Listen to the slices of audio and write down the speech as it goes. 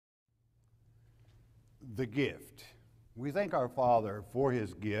the gift. We thank our Father for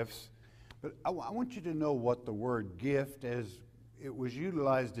his gifts, but I want you to know what the word gift, as it was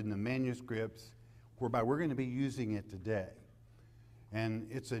utilized in the manuscripts, whereby we're going to be using it today. And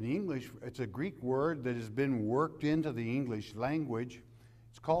it's a Greek word that has been worked into the English language.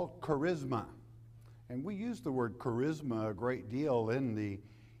 It's called charisma. And we use the word charisma a great deal in the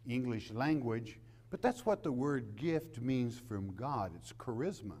English language, but that's what the word gift means from God. It's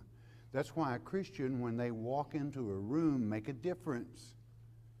charisma. That's why a Christian, when they walk into a room, make a difference.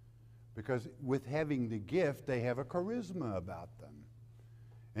 Because with having the gift, they have a charisma about them.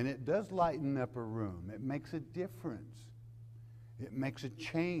 And it does lighten up a room. It makes a difference. It makes a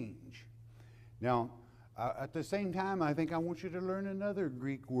change. Now, at the same time, I think I want you to learn another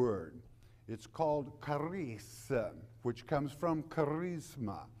Greek word. It's called charis, which comes from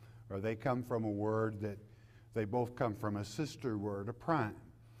charisma, or they come from a word that they both come from a sister word, a prime.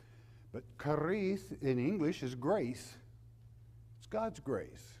 But charis in English is grace. It's God's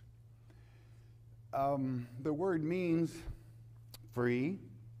grace. The word means free,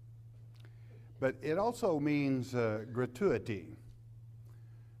 but it also means gratuity.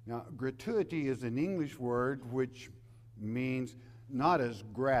 Now, gratuity is an English word which means not as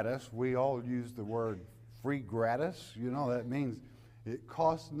gratis. We all use the word free gratis. You know, that means it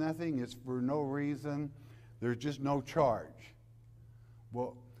costs nothing, it's for no reason, there's just no charge.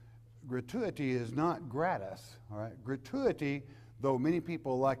 Well, gratuity is not gratis, all right? Gratuity, though many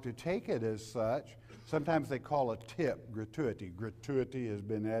people like to take it as such, sometimes they call a tip gratuity. Gratuity has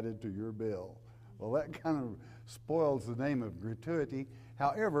been added to your bill. Well, that kind of spoils the name of gratuity.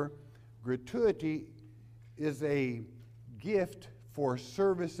 However, gratuity is a gift for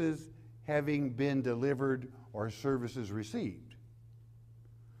services having been delivered or services received.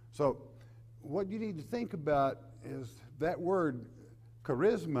 So what you need to think about is that word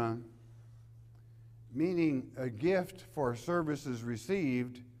charisma, meaning a gift for services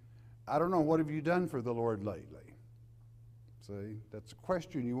received. I don't know, what have you done for the Lord lately? See, that's a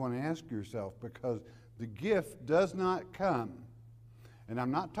question you want to ask yourself, because the gift does not come. And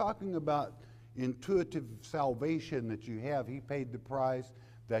I'm not talking about intuitive salvation that you have. He paid the price,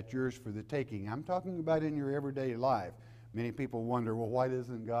 that's yours for the taking. I'm talking about in your everyday life. Many people wonder, well, why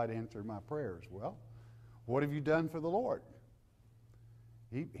doesn't God answer my prayers? Well, what have you done for the Lord?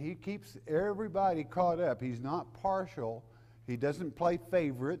 He keeps everybody caught up. He's not partial. He doesn't play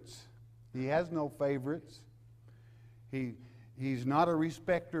favorites. He has no favorites. He's not a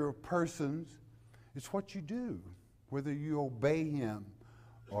respecter of persons. It's what you do, whether you obey him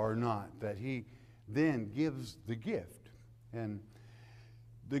or not, that he then gives the gift. And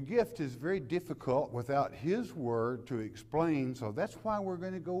the gift is very difficult without his word to explain, so that's why we're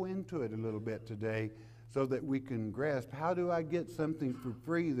going to go into it a little bit today, so that we can grasp, how do I get something for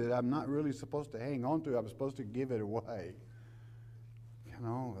free that I'm not really supposed to hang on to? I'm supposed to give it away. You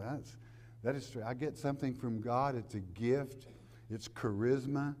know, that is true. I get something from God. It's a gift. It's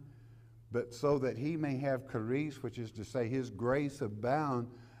charisma. But so that he may have charis, which is to say his grace abound,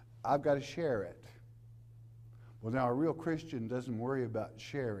 I've got to share it. Well, now, a real Christian doesn't worry about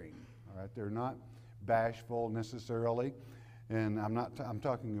sharing. All right, they're not bashful necessarily. And I'm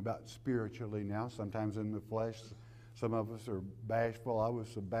talking about spiritually now. Sometimes in the flesh, some of us are bashful. I was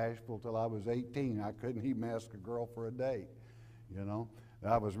so bashful till I was 18. I couldn't even ask a girl for a date, you know.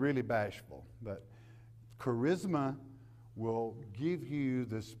 I was really bashful. But charisma will give you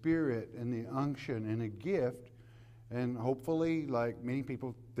the spirit and the unction and a gift. And hopefully, like many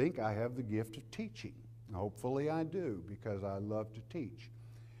people think, I have the gift of teaching. Hopefully I do, because I love to teach.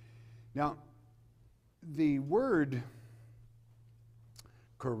 Now, the word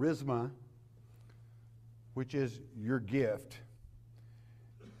charisma, which is your gift,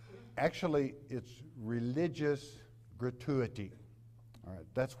 actually it's religious gratuity. All right,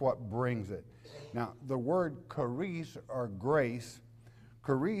 that's what brings it. Now, the word charis, or grace,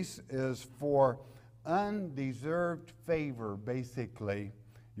 charis is for undeserved favor, basically.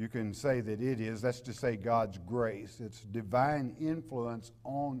 You can say that it is. That's to say God's grace. It's divine influence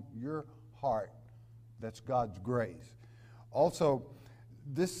on your heart. That's God's grace. Also,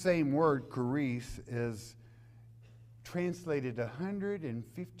 this same word, charis, is translated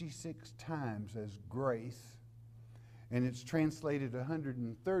 156 times as grace, and it's translated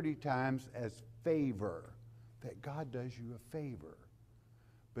 130 times as favor, that God does you a favor.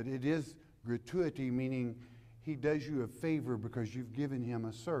 But it is gratuity, meaning he does you a favor because you've given him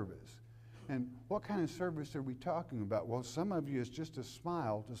a service. And what kind of service are we talking about? Well, some of you, it's just a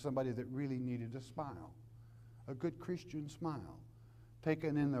smile to somebody that really needed a smile, a good Christian smile,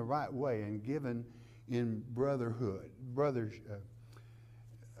 taken in the right way and given in brotherhood, brothership.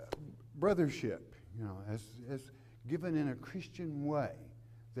 as given in a Christian way,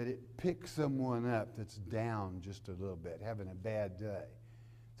 that it picks someone up that's down just a little bit, having a bad day.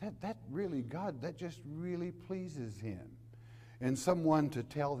 That really, God, that just really pleases him. And someone to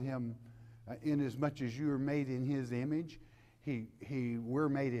tell him, in as much as you are made in his image, we're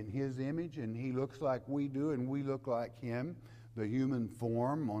made in his image, and he looks like we do, and we look like him, the human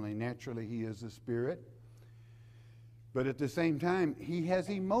form, only naturally he is a spirit. But at the same time, he has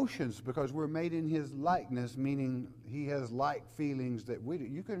emotions because we're made in his likeness, meaning he has like feelings that we do.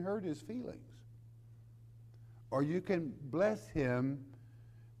 You can hurt his feelings. Or you can bless him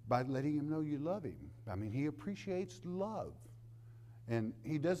by letting him know you love him. I mean, he appreciates love. And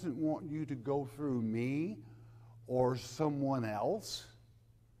he doesn't want you to go through me or someone else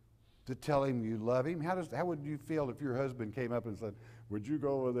to tell him you love him. How would you feel if your husband came up and said, would you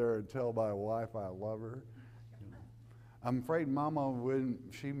go over there and tell my wife I love her? I'm afraid Mama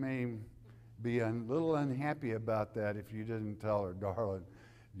she may be a little unhappy about that if you didn't tell her, darling,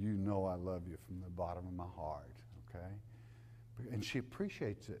 you know I love you from the bottom of my heart, okay? And she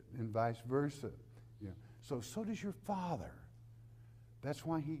appreciates it, and vice versa. So does your Father. That's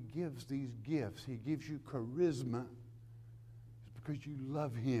why he gives these gifts. He gives you charisma. It's because you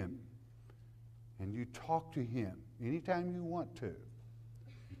love him. And you talk to him anytime you want to.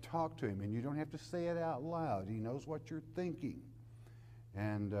 You talk to him, and you don't have to say it out loud. He knows what you're thinking.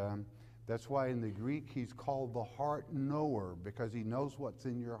 And that's why in the Greek he's called the heart knower, because he knows what's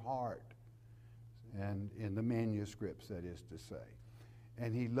in your heart. And in the manuscripts, that is to say.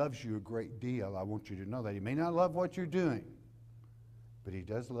 And he loves you a great deal. I want you to know that. He may not love what you're doing, but he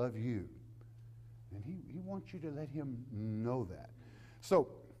does love you. And he wants you to let him know that. So,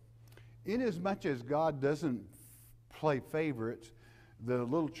 inasmuch as God doesn't play favorites, the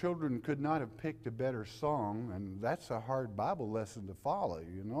little children could not have picked a better song, and that's a hard Bible lesson to follow.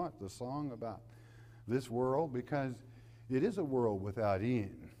 You know what? The song about this world, because it is a world without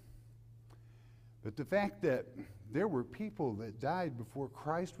end. But the fact that there were people that died before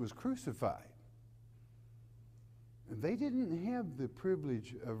Christ was crucified, they didn't have the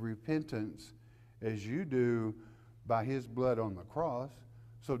privilege of repentance as you do by his blood on the cross.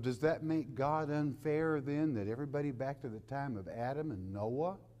 So does that make God unfair then, that everybody back to the time of Adam and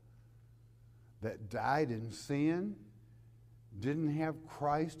Noah that died in sin didn't have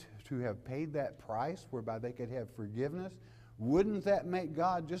Christ to have paid that price whereby they could have forgiveness? Wouldn't that make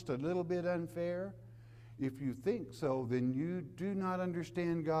God just a little bit unfair? If you think so, then you do not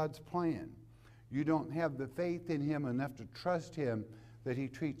understand God's plan. You don't have the faith in him enough to trust him that he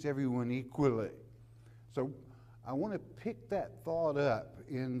treats everyone equally. So I want to pick that thought up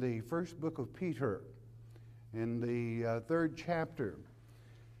in the first book of Peter, in the third chapter,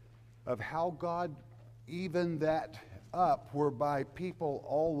 of how God evened that up, whereby people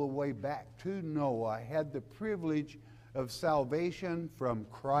all the way back to Noah had the privilege of salvation from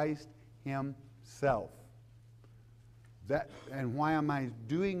Christ himself. And why am I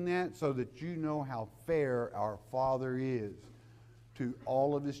doing that? So that you know how fair our Father is to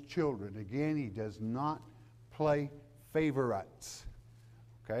all of his children. Again, he does not play favorites.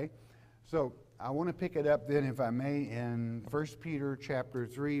 Okay? So I want to pick it up then, if I may, in 1 Peter chapter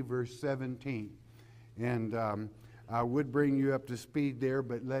 3, verse 17. And I would bring you up to speed there,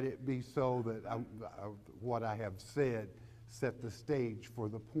 but let it be so that what I have said set the stage for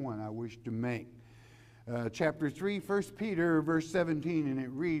the point I wish to make. Chapter 3, 1 Peter, verse 17, and it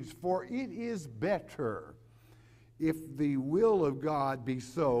reads, "For it is better, if the will of God be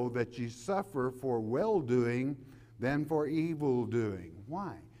so, that ye suffer for well-doing than for evil-doing."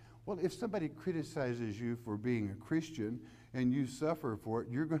 Why? Well, if somebody criticizes you for being a Christian and you suffer for it,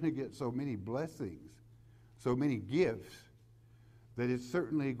 you're going to get so many blessings, so many gifts, that it's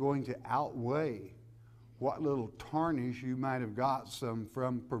certainly going to outweigh what little tarnish you might have got some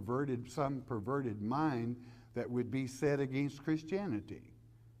perverted mind that would be set against Christianity.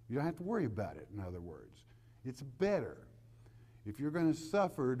 You don't have to worry about it, in other words. It's better. If you're going to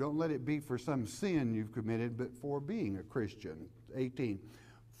suffer, don't let it be for some sin you've committed, but for being a Christian. 18.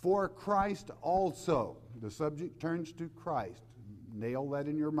 For Christ also, the subject turns to Christ. Nail that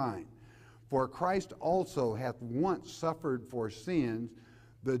in your mind. For Christ also hath once suffered for sins,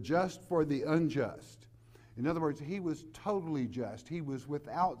 the just for the unjust. In other words, he was totally just. He was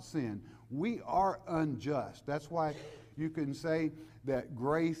without sin. We are unjust. That's why you can say that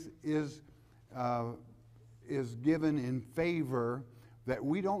grace is given in favor that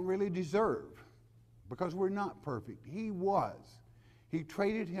we don't really deserve, because we're not perfect. He was. He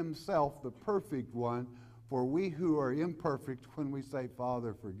traded himself, the perfect one, for we who are imperfect, when we say,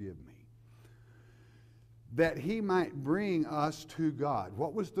 "Father, forgive me," that he might bring us to God.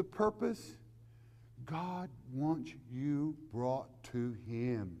 What was the purpose? God wants you brought to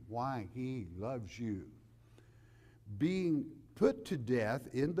Him. Why? He loves you. Being put to death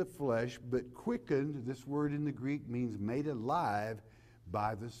in the flesh, but quickened, this word in the Greek means made alive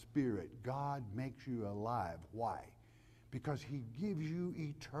by the Spirit. God makes you alive. Why? Because He gives you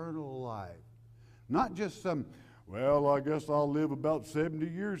eternal life. Not just some, well, I guess I'll live about 70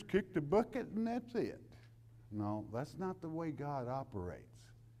 years, kick the bucket, and that's it. No, that's not the way God operates.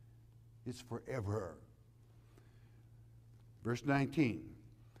 It's forever. Verse 19.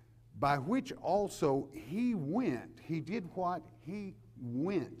 By which also He went. He did what? He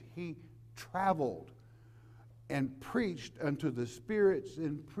went. He traveled and preached unto the spirits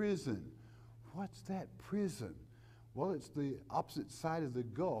in prison. What's that prison? Well, it's the opposite side of the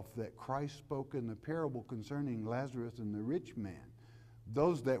gulf that Christ spoke in the parable concerning Lazarus and the rich man.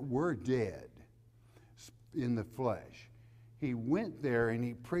 Those that were dead in the flesh. He went there and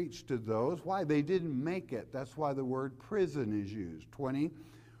He preached to those. Why? They didn't make it. That's why the word prison is used. 20.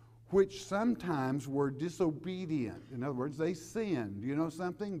 Which sometimes were disobedient. In other words, they sinned. You know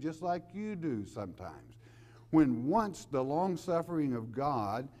something? Just like you do sometimes. When once the long-suffering of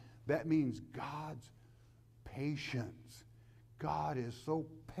God, that means God's patience. God is so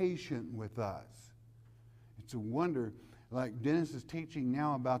patient with us. It's a wonder, like Dennis is teaching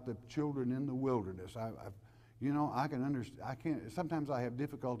now about the children in the wilderness. I can understand. Sometimes I have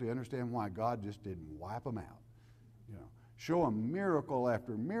difficulty understanding why God just didn't wipe them out. Show them miracle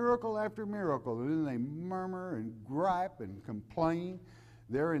after miracle after miracle, and then they murmur and gripe and complain.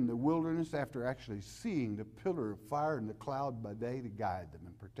 They're in the wilderness after actually seeing the pillar of fire and the cloud by day to guide them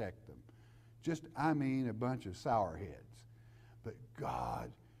and protect them. Just, a bunch of sourheads. But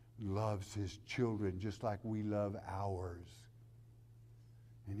God loves His children just like we love ours.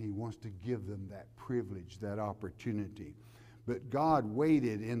 And He wants to give them that privilege, that opportunity. But God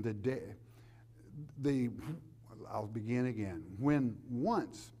waited in the day. I'll begin again. When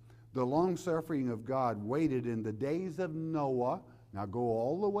once the long-suffering of God waited in the days of Noah, now go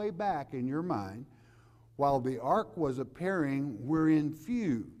all the way back in your mind, while the ark was appearing, wherein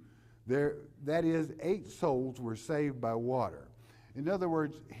few, that is, 8 souls were saved by water. In other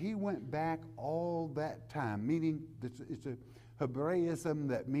words, He went back all that time, meaning it's a Hebraism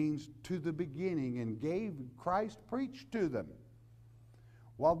that means to the beginning, and Christ preached to them.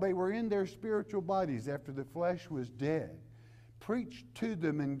 While they were in their spiritual bodies after the flesh was dead, preached to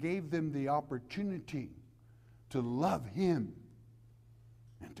them and gave them the opportunity to love Him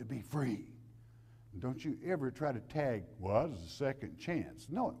and to be free. Don't you ever try to tag, well, that was a second chance.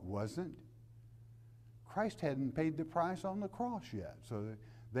 No, it wasn't. Christ hadn't paid the price on the cross yet, so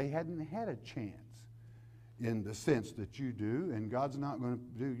they hadn't had a chance in the sense that you do, and God's not going to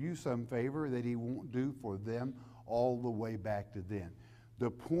do you some favor that He won't do for them all the way back to then. The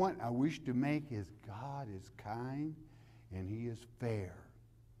point I wish to make is God is kind and He is fair.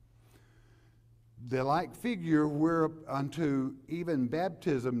 The like figure whereunto even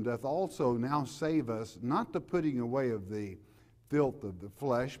baptism doth also now save us, not the putting away of the filth of the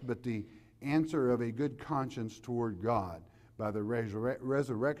flesh, but the answer of a good conscience toward God by the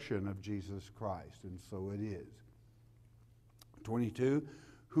resurrection of Jesus Christ. And so it is. 22,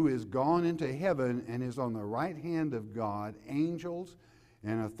 who is gone into heaven and is on the right hand of God, angels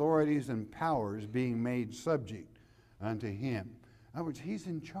and authorities and powers being made subject unto Him. In other words, He's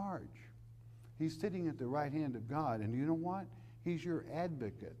in charge. He's sitting at the right hand of God, and you know what? He's your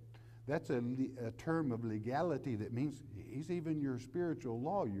advocate. That's a term of legality that means He's even your spiritual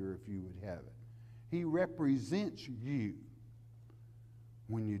lawyer, if you would have it. He represents you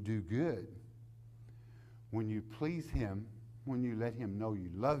when you do good, when you please Him, when you let Him know you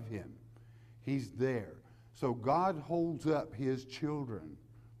love Him. He's there. So God holds up His children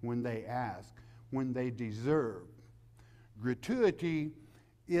when they ask, when they deserve. Gratuity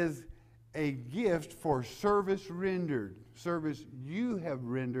is a gift for service rendered, service you have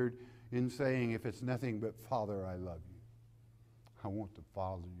rendered in saying, if it's nothing but, Father, I love you. I want to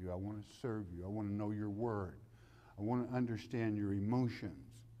follow you. I want to serve you. I want to know your word. I want to understand your emotions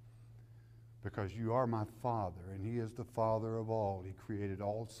because you are my Father, and He is the Father of all. He created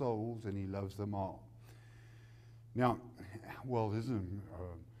all souls, and He loves them all. Now, well,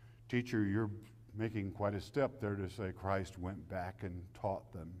 teacher, you're making quite a step there to say Christ went back and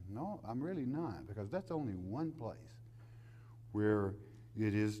taught them. No, I'm really not, because that's only one place where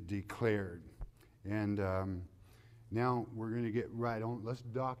it is declared. And now we're going to get right on. Let's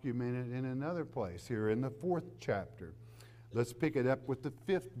document it in another place here in the 4th chapter. Let's pick it up with the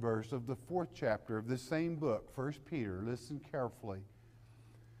 5th verse of the 4th chapter of this same book, 1 Peter. Listen carefully.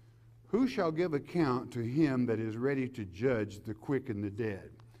 Who shall give account to him that is ready to judge the quick and the dead?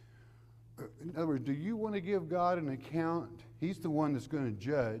 In other words, do you want to give God an account? He's the one that's going to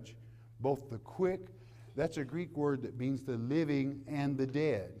judge both the quick, that's a Greek word that means the living and the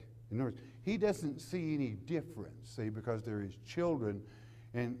dead. In other words, he doesn't see any difference, see, because they're his children,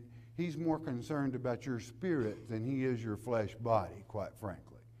 and he's more concerned about your spirit than he is your flesh body, quite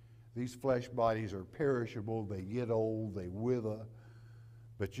frankly. These flesh bodies are perishable, they get old, they wither,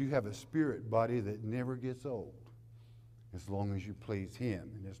 but you have a spirit body that never gets old, as long as you please him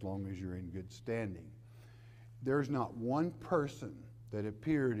and as long as you're in good standing. There's not one person that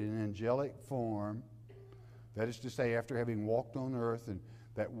appeared in angelic form, that is to say, after having walked on earth, and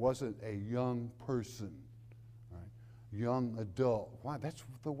that wasn't a young person, right? Young adult. Why? That's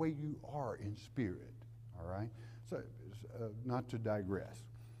the way you are in spirit, all right? So, not to digress.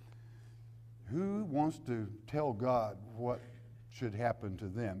 Who wants to tell God what should happen to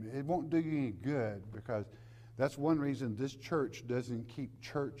them? It won't do you any good, because that's one reason this church doesn't keep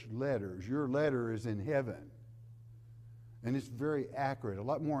church letters. Your letter is in heaven. And it's very accurate, a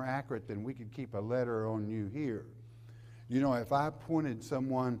lot more accurate than we could keep a letter on you here. You know, if I appointed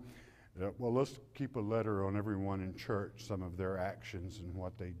someone, well, let's keep a letter on everyone in church, some of their actions and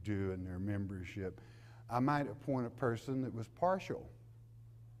what they do and their membership, I might appoint a person that was partial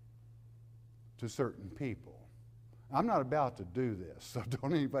to certain people. I'm not about to do this, so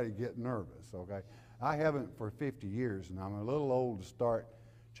don't anybody get nervous, okay? I haven't for 50 years, and I'm a little old to start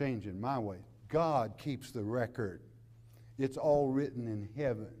changing my way. God keeps the record. It's all written in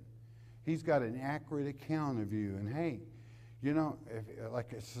heaven. He's got an accurate account of you. And hey, you know,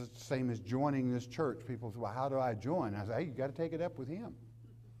 like it's the same as joining this church. People say, well, how do I join? I say, hey, you got to take it up with him.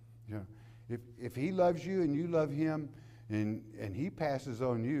 You know, if he loves you and you love him, and he passes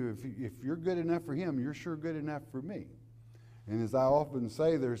on you, if you're good enough for him, you're sure good enough for me. And as I often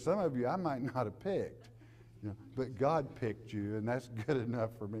say, there's some of you I might not have picked, you know, but God picked you, and that's good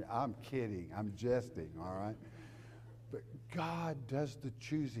enough for me. I'm kidding. I'm jesting, all right? But God does the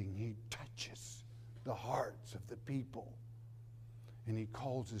choosing. He touches the hearts of the people. And he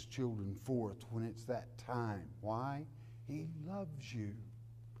calls his children forth when it's that time. Why? He loves you.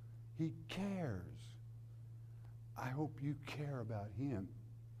 He cares. I hope you care about him.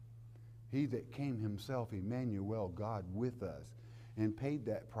 He that came himself, Emmanuel, God with us, and paid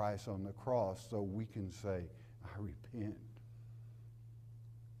that price on the cross so we can say, I repent.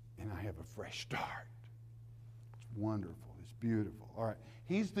 And I have a fresh start. Wonderful. It's beautiful. All right.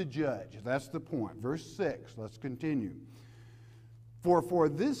 He's the judge. That's the point. Verse 6. Let's continue. For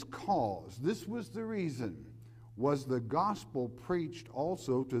this cause, this was the reason, was the gospel preached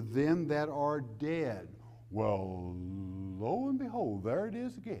also to them that are dead. Well, lo and behold, there it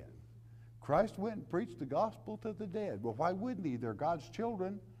is again. Christ went and preached the gospel to the dead. Well, why wouldn't he? They're God's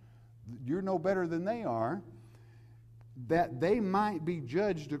children. You're no better than they are. That they might be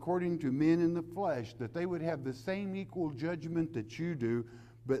judged according to men in the flesh, that they would have the same equal judgment that you do,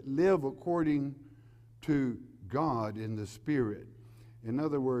 but live according to God in the Spirit. In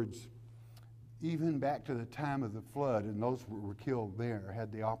other words, even back to the time of the flood, and those who were killed there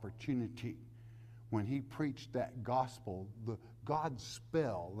had the opportunity when he preached that gospel, the God's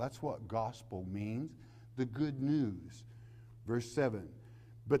spell, that's what gospel means, the good news. Verse 7,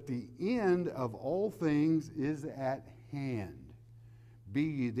 but the end of all things is at hand. Be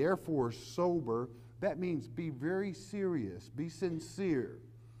ye therefore sober. That means be very serious, be sincere,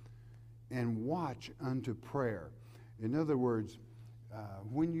 and watch unto prayer. In other words,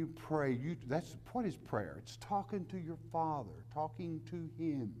 when you pray, that's what is prayer? It's talking to your Father, talking to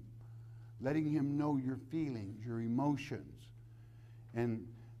him, letting him know your feelings, your emotions. And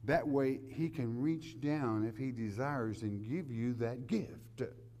that way he can reach down if he desires and give you that gift,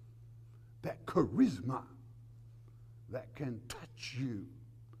 that charisma that can touch you,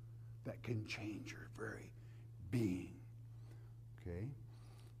 that can change your very being. Okay?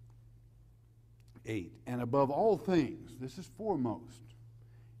 8, and above all things, this is foremost,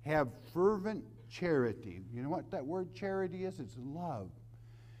 have fervent charity. You know what that word charity is? It's love.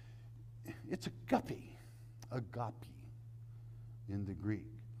 It's agape in the Greek.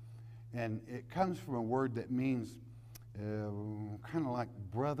 And it comes from a word that means kind of like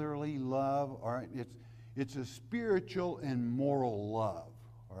brotherly love. All right, it's a spiritual and moral love.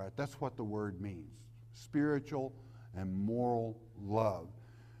 All right, that's what the word means. Spiritual and moral love.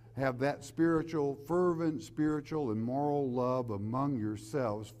 Have that spiritual, fervent spiritual and moral love among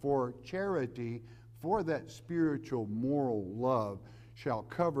yourselves, for charity, for that spiritual moral love shall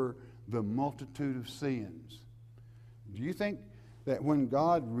cover the multitude of sins. Do you think that when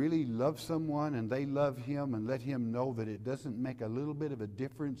God really loves someone and they love him and let him know that it doesn't make a little bit of a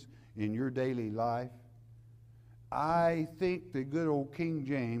difference in your daily life? I think the good old King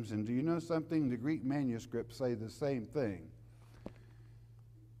James, and do you know something? The Greek manuscripts say the same thing.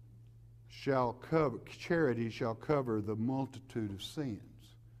 Charity shall cover the multitude of sins.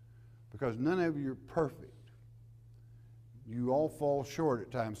 Because none of you are perfect. You all fall short at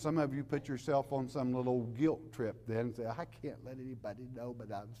times. Some of you put yourself on some little guilt trip then and say, I can't let anybody know,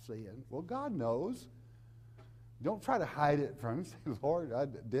 but I'm sin. Well, God knows. Don't try to hide it from him. Say, Lord, I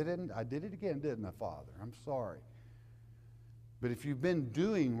did it again, didn't I, Father? I'm sorry. But if you've been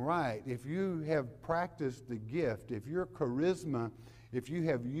doing right, if you have practiced the gift, if your charisma, if you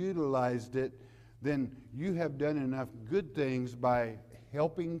have utilized it, then you have done enough good things by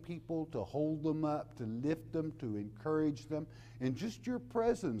helping people, to hold them up, to lift them, to encourage them. And just your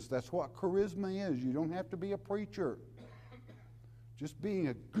presence, that's what charisma is. You don't have to be a preacher. Just being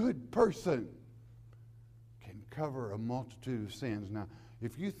a good person can cover a multitude of sins. Now,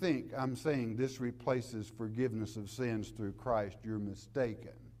 if you think I'm saying this replaces forgiveness of sins through Christ, you're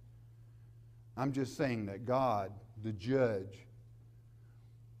mistaken. I'm just saying that God, the judge,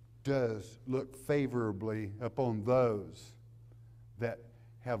 does look favorably upon those that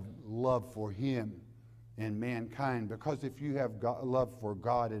have love for him and mankind. Because if you have love for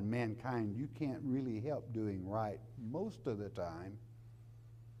God and mankind, you can't really help doing right most of the time.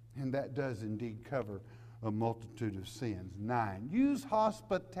 And that does indeed cover a multitude of sins. 9, use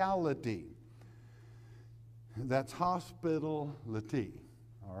hospitality. That's hospitality,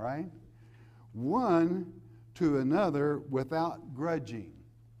 all right? One to another without grudging.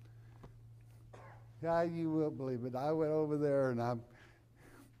 Yeah, you will believe it. I went over there and I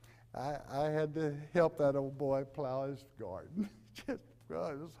had to help that old boy plow his garden. It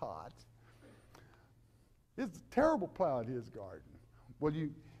was hot. It's terrible plowing his garden. Well,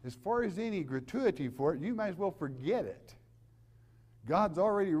 as far as any gratuity for it, you might as well forget it. God's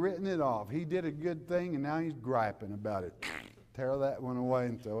already written it off. He did a good thing, and now he's griping about it. Tear that one away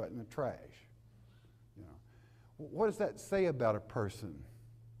and throw it in the trash. You know, what does that say about a person?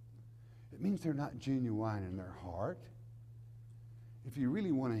 It means they're not genuine in their heart. If you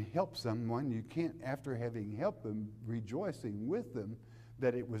really want to help someone, you can't, after having helped them, rejoicing with them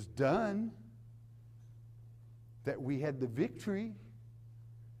that it was done, that we had the victory.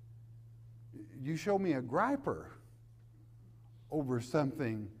 You show me a griper over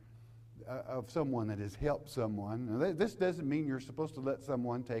something of someone that has helped someone. Now, this doesn't mean you're supposed to let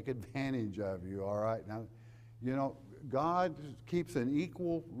someone take advantage of you, all right? Now, you know, God keeps an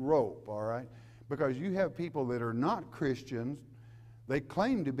equal rope, all right? Because you have people that are not Christians, they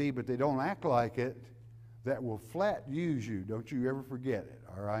claim to be, but they don't act like it, that will flat use you. Don't you ever forget it,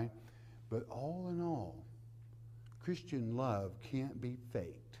 all right? But all in all, Christian love can't be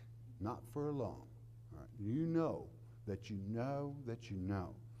faked, not for long. All right? You know that you know that you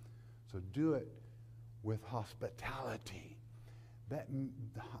know. So do it with hospitality.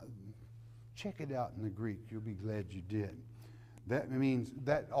 Check it out in the Greek. You'll be glad you did.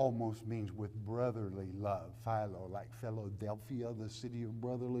 That almost means with brotherly love. Philo, like Philadelphia, the city of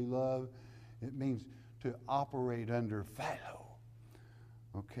brotherly love. It means to operate under philo.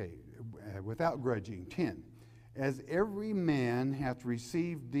 Okay, without grudging. 10. As every man hath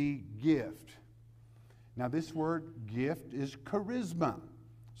received the gift. Now this word gift is charisma.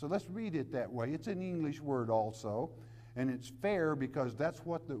 So let's read it that way. It's an English word also. And it's fair because that's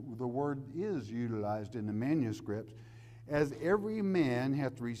what the word is utilized in the manuscripts. As every man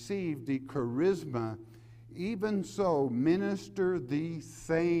hath received the charisma, even so minister the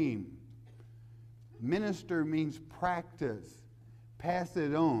same. Minister means practice, pass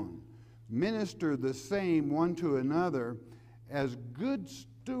it on. Minister the same one to another as good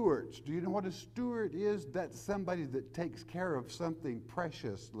stewards. Do you know what a steward is? That's somebody that takes care of something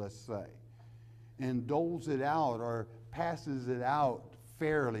precious, let's say, and doles it out or passes it out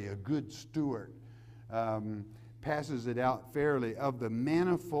fairly. A good steward passes it out fairly of the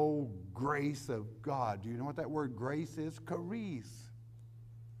manifold grace of God. Do you know what that word grace is? Charis.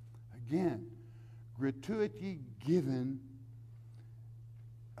 Again, gratuity given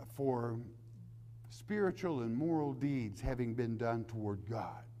for spiritual and moral deeds having been done toward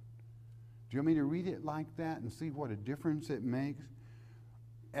God. Do you want me to read it like that and see what a difference it makes?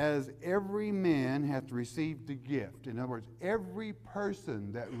 As every man hath received the gift. In other words, every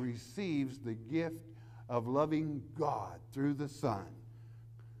person that receives the gift of loving God through the Son,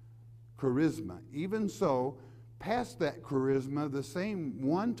 charisma, even so, pass that charisma the same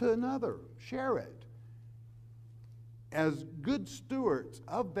one to another. Share it. As good stewards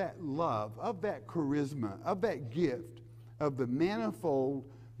of that love, of that charisma, of that gift, of the manifold.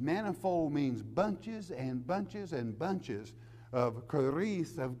 Manifold means bunches and bunches and bunches of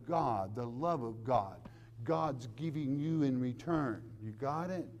charis of God, the love of God. God's giving you in return. You got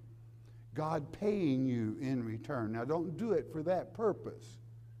it? God paying you in return. Now, don't do it for that purpose.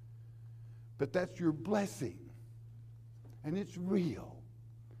 But that's your blessing. And it's real.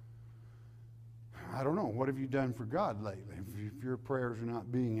 I don't know. What have you done for God lately? If your prayers are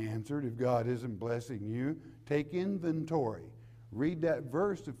not being answered, if God isn't blessing you, take inventory. Read that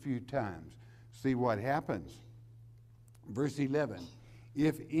verse a few times. See what happens. Verse 11.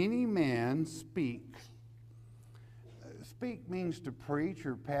 If any man speak means to preach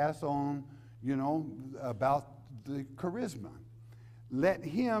or pass on, about the charisma. Let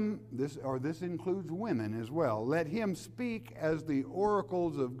him, this includes women as well, let him speak as the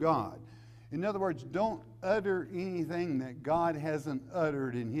oracles of God. In other words, don't utter anything that God hasn't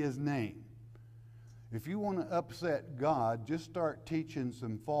uttered in his name. If you want to upset God, just start teaching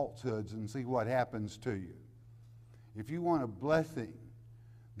some falsehoods and see what happens to you. If you want a blessing,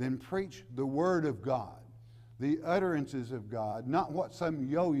 then preach the word of God, the utterances of God, not what some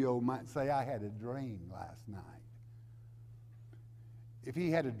yo-yo might say, I had a dream last night. If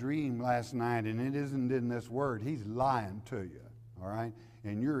he had a dream last night and it isn't in this word, he's lying to you, all right?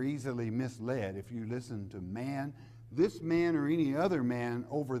 And you're easily misled if you listen to man, this man or any other man,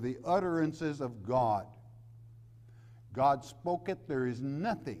 over the utterances of God. God spoke it. There is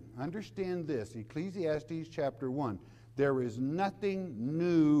nothing. Understand this, Ecclesiastes chapter 1. There is nothing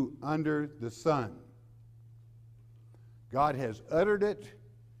new under the sun. God has uttered it.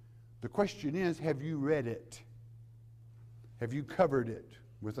 The question is, have you read it? Have you covered it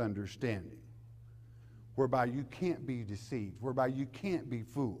with understanding? Whereby you can't be deceived, whereby you can't be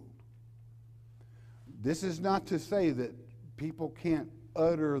fooled. This is not to say that people can't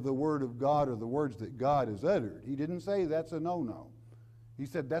utter the word of God or the words that God has uttered. He didn't say that's a no-no. He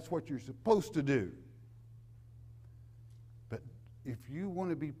said that's what you're supposed to do. But if you want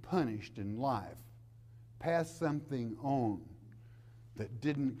to be punished in life, pass something on that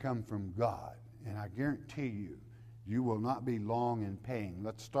didn't come from God, and I guarantee you, you will not be long in paying.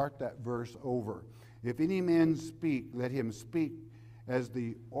 Let's start that verse over. If any man speak, let him speak as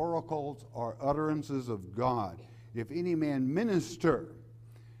the oracles or utterances of God. If any man minister,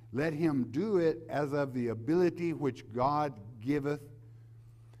 let him do it as of the ability which God giveth.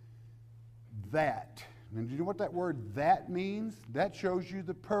 That. And do you know what that word that means? That shows you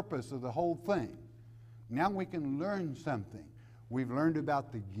the purpose of the whole thing. Now we can learn something. We've learned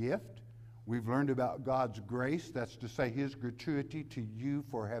about the gift. We've learned about God's grace. That's to say his gratuity to you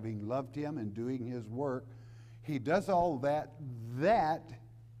for having loved him and doing his work. He does all that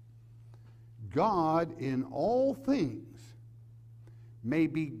God in all things may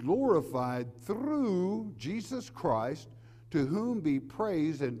be glorified through Jesus Christ, to whom be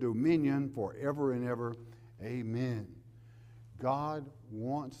praise and dominion forever and ever. Amen. God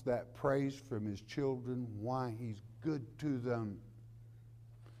wants that praise from his children. Why? He's good to them.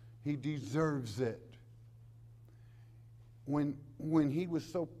 He deserves it. When he was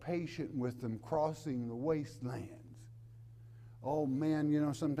so patient with them crossing the wastelands, oh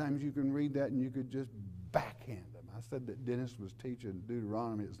man, sometimes you can read that and you could just backhand them. I said that Dennis was teaching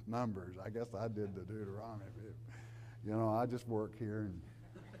Deuteronomy as numbers. I guess I did the Deuteronomy. I just work here.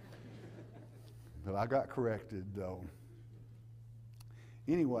 But I got corrected, though.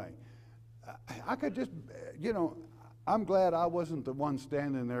 Anyway, I could just, I'm glad I wasn't the one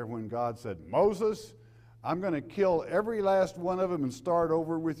standing there when God said, Moses, I'm going to kill every last one of them and start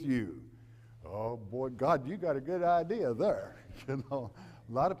over with you. Oh, boy, God, you got a good idea there. A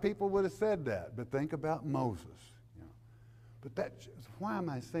lot of people would have said that, but think about Moses. But why am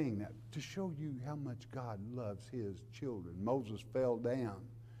I saying that? To show you how much God loves his children. Moses fell down.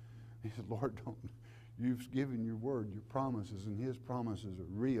 He said, Lord, you've given your word, your promises, and his promises are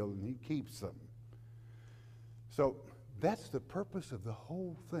real, and he keeps them. So that's the purpose of the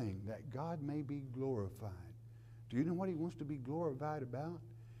whole thing, that God may be glorified. Do you know what he wants to be glorified about?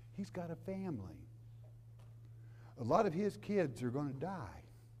 He's got a family. A lot of his kids are going to die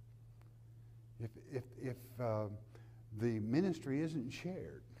if the ministry isn't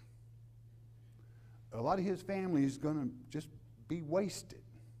shared. A lot of his family is going to just be wasted.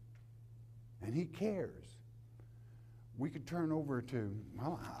 And he cares. We could turn over to,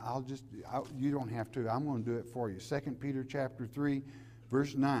 you don't have to, I'm going to do it for you. 2 Peter chapter 3,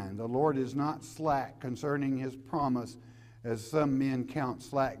 verse 9. The Lord is not slack concerning his promise, as some men count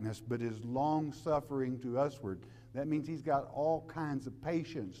slackness, but is long-suffering to usward. That means he's got all kinds of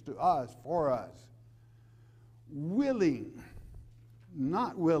patience to us, for us. Not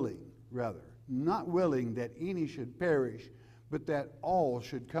willing that any should perish, but that all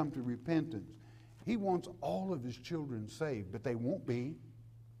should come to repentance. He wants all of his children saved, but they won't be.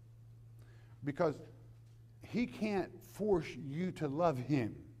 Because He can't force you to love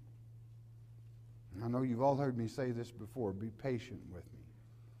him. I know you've all heard me say this before. Be patient with me.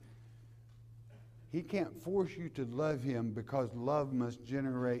 He can't force you to love him because love must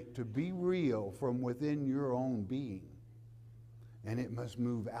generate to be real from within your own being. And it must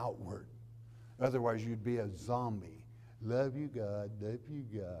move outward. Otherwise, you'd be a zombie. Love you, God. Love you,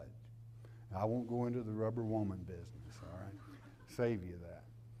 God. I won't go into the rubber woman business, all right? Save you that.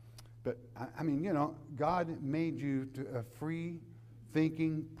 But, I mean, you know, God made you to a free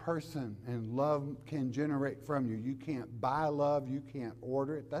thinking person, and love can generate from you. You can't buy love. You can't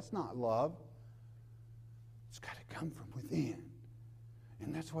order it. That's not love. It's got to come from within.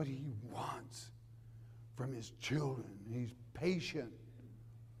 And that's what he wants from his children. He's patient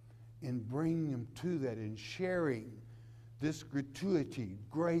in bringing them to that and sharing this gratuity,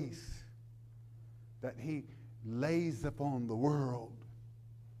 grace that he lays upon the world.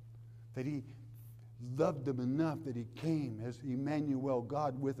 That he loved them enough that he came as Emmanuel,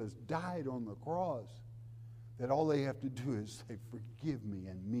 God with us, died on the cross. That all they have to do is say, forgive me,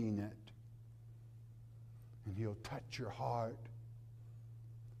 and mean it. And he'll touch your heart.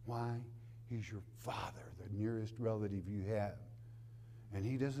 Why? He's your Father, the nearest relative you have. And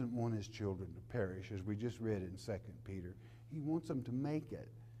he doesn't want his children to perish, as we just read in 2 Peter. He wants them to make it.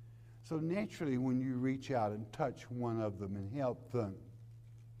 So naturally, when you reach out and touch one of them and help them,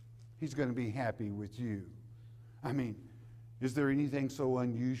 he's going to be happy with you. I mean, is there anything so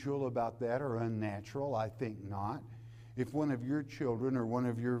unusual about that or unnatural? I think not. If one of your children or one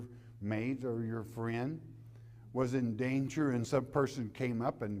of your maids or your friend was in danger and some person came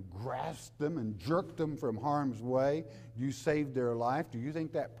up and grasped them and jerked them from harm's way, you saved their life, do you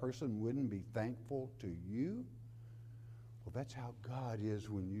think that person wouldn't be thankful to you? Well, that's how God is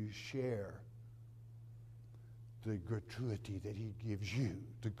when you share the gratuity that he gives you,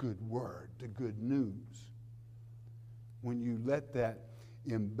 the good word, the good news. When you let that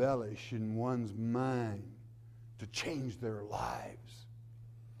embellish in one's mind to change their lives.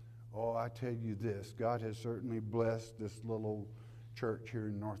 Oh, I tell you this, God has certainly blessed this little church here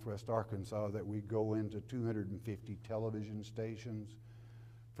in Northwest Arkansas that we go into 250 television stations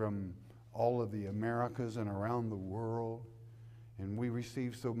from all of the Americas and around the world. And we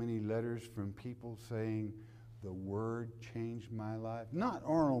receive so many letters from people saying, the word changed my life. Not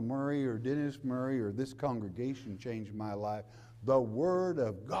Arnold Murray or Dennis Murray or this congregation changed my life. The word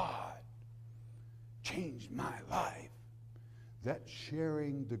of God changed my life. That's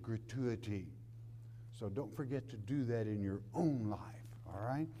sharing the gratuity. So don't forget to do that in your own life, all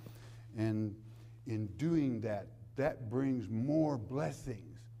right? And in doing that, that brings more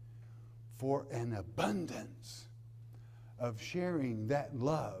blessings for an abundance of sharing. That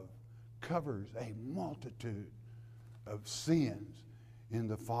love covers a multitude of sins in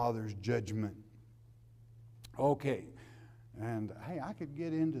the Father's judgment. Okay, and hey, I could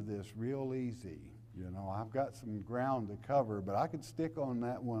get into this real easy. You know, I've got some ground to cover, but I could stick on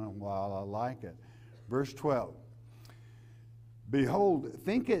that one a while. I like it. Verse 12. Behold,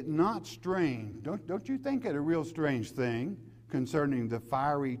 think it not strange. Don't you think it a real strange thing concerning the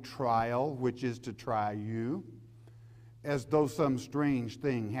fiery trial which is to try you, as though some strange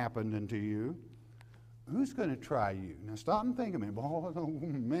thing happened unto you. Who's going to try you? Now stop and think a minute. Oh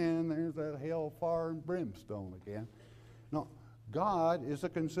man, there's that hellfire and brimstone again. No, God is a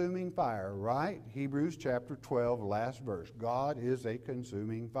consuming fire, right? Hebrews chapter 12, last verse. God is a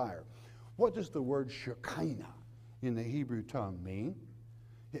consuming fire. What does the word Shekinah in the Hebrew tongue mean?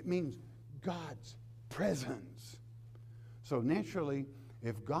 It means God's presence. So naturally,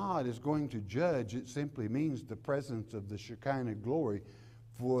 if God is going to judge, it simply means the presence of the Shekinah glory.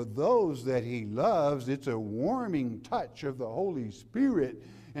 For those that he loves, it's a warming touch of the Holy Spirit.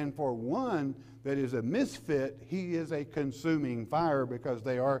 And for one that is a misfit, he is a consuming fire because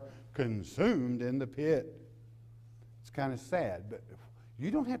they are consumed in the pit. It's kind of sad, but you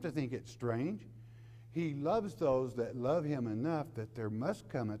don't have to think it's strange. He loves those that love him enough that there must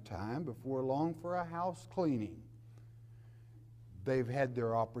come a time before long for a house cleaning. They've had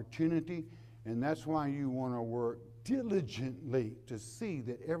their opportunity, and that's why you want to work diligently to see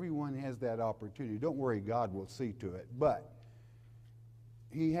that everyone has that opportunity. Don't worry, God will see to it. But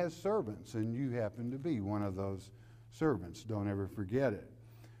he has servants, and you happen to be one of those servants. Don't ever forget it.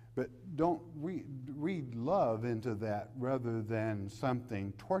 But don't read love into that rather than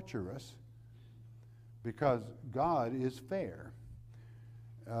something torturous, because God is fair.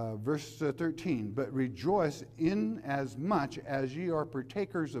 Verse 13, but rejoice in as much as ye are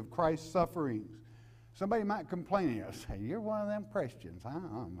partakers of Christ's sufferings. Somebody might complain to you, say, you're one of them Christians, huh?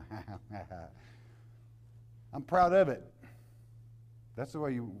 I'm proud of it. That's the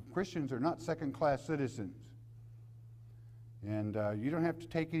way Christians are not second-class citizens. And you don't have to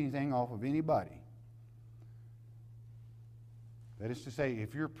take anything off of anybody. That is to say,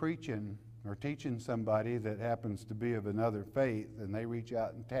 if you're preaching or teaching somebody that happens to be of another faith and they reach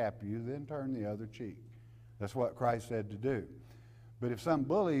out and tap you, then turn the other cheek. That's what Christ said to do. But if some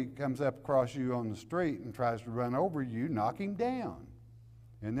bully comes up across you on the street and tries to run over you, knock him down.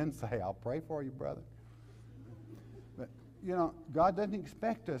 And then say, I'll pray for you, brother. But, you know, God doesn't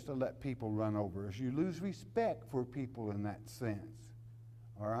expect us to let people run over us. You lose respect for people in that sense.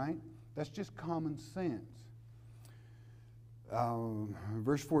 All right? That's just common sense.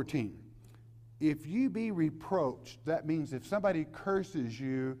 Verse 14. If you be reproached, that means if somebody curses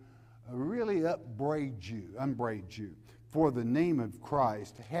you, really upbraids you for the name of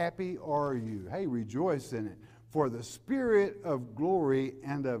Christ, happy are you. Hey, rejoice in it. For the Spirit of glory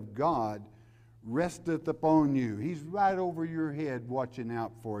and of God resteth upon you. He's right over your head watching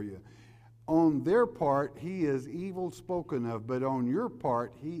out for you. On their part, he is evil spoken of, but on your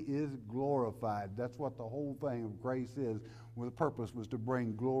part, he is glorified. That's what the whole thing of grace is. Well, the purpose was to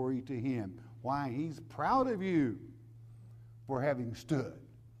bring glory to him. Why? He's proud of you for having stood.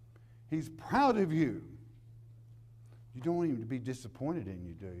 He's proud of you. You don't want him to be disappointed in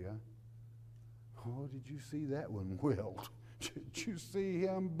you, do you? Oh, did you see that one wilt? Did you see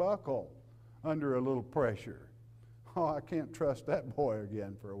him buckle under a little pressure? Oh, I can't trust that boy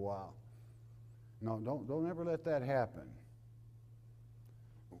again for a while. No, don't ever let that happen.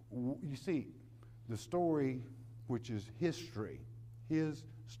 You see, the story, which is history, his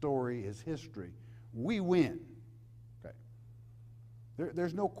story is history. We win. Okay.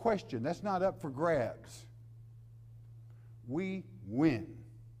 There's no question. That's not up for grabs. We win.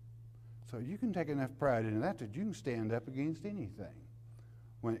 So you can take enough pride in that you can stand up against anything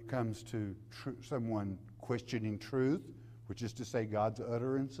when it comes to someone questioning truth, which is to say God's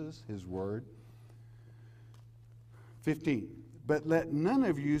utterances, his word. 15. But let none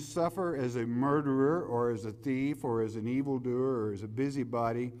of you suffer as a murderer or as a thief or as an evildoer or as a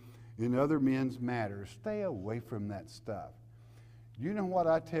busybody in other men's matters. Stay away from that stuff. You know what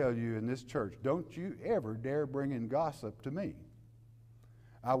I tell you in this church? Don't you ever dare bring in gossip to me.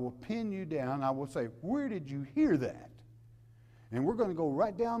 I will pin you down. I will say, where did you hear that? And we're going to go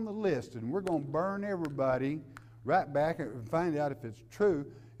right down the list, and we're going to burn everybody right back and find out if it's true.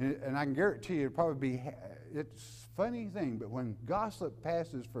 And I can guarantee you it'll probably be, it's a funny thing, but when gossip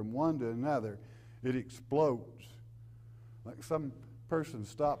passes from one to another, it explodes. Like some person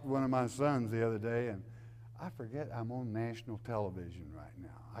stopped one of my sons the other day, and I forget I'm on national television right now.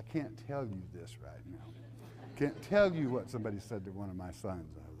 I can't tell you this right now. Can't tell you what somebody said to one of my sons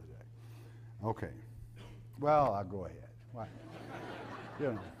the other day. Okay. Well, I'll go ahead. Why?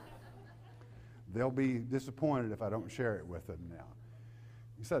 You know, they'll be disappointed if I don't share it with them now.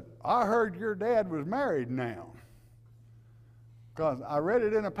 He said, I heard your dad was married now because I read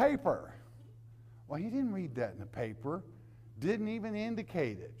it in a paper. Well, he didn't read that in the paper. Didn't even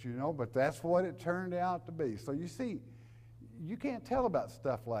indicate it, you know, but that's what it turned out to be. So you see, you can't tell about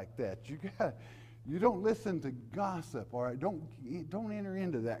stuff like that. You don't listen to gossip, all right? Don't enter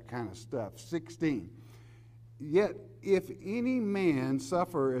into that kind of stuff. 16. Yet if any man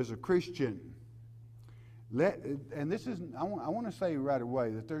suffer as a Christian, and this is, I want to say right away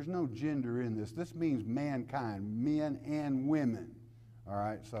that there's no gender in this. This means mankind, men and women, all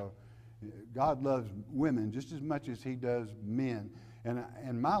right? So God loves women just as much as he does men. And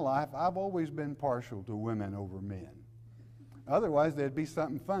in my life, I've always been partial to women over men. Otherwise, there'd be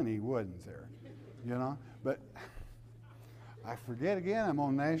something funny, wouldn't there? You know? But I forget again, I'm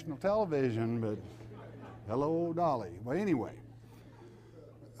on national television, but hello, Dolly. But anyway,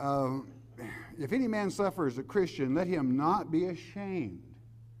 if any man suffer as a Christian, let him not be ashamed,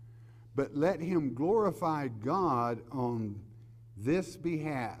 but let him glorify God on this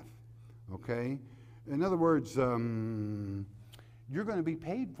behalf. Okay? In other words, you're going to be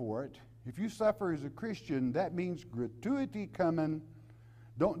paid for it. If you suffer as a Christian, that means gratuity coming.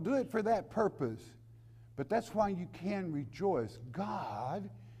 Don't do it for that purpose, but that's why you can rejoice. God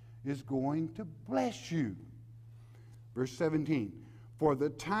is going to bless you. Verse 17, for the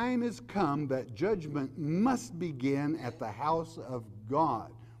time is come that judgment must begin at the house of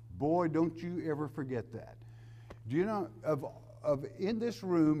God. Boy, don't you ever forget that. Do you know, in this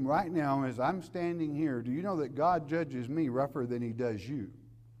room right now, as I'm standing here, do you know that God judges me rougher than he does you?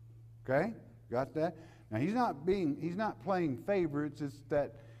 Okay? Got that? Now, he's not playing favorites. It's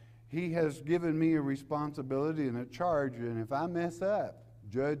that he has given me a responsibility and a charge, and if I mess up,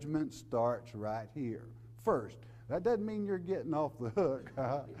 judgment starts right here. First, that doesn't mean you're getting off the hook,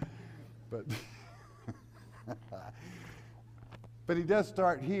 but but he does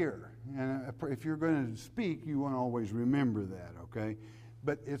start here. And if you're going to speak, you want to always remember that, okay?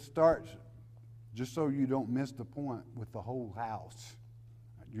 But it starts, just so you don't miss the point, with the whole house.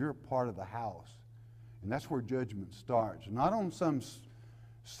 You're a part of the house. And that's where judgment starts. Not on some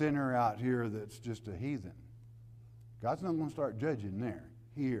sinner out here that's just a heathen. God's not going to start judging there,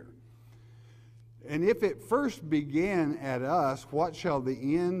 here. And if it first began at us, what shall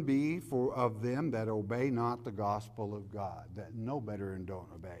the end be of them that obey not the gospel of God, that know better and don't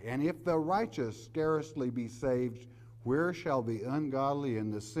obey? And if the righteous scarcely be saved, where shall the ungodly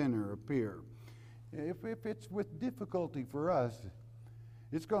and the sinner appear? If it's with difficulty for us,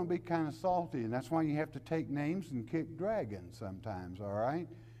 it's going to be kind of salty, and that's why you have to take names and kick dragons sometimes, all right?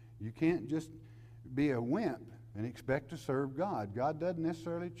 You can't just be a wimp and expect to serve God. God doesn't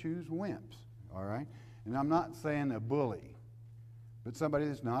necessarily choose wimps. All right? And I'm not saying a bully, but somebody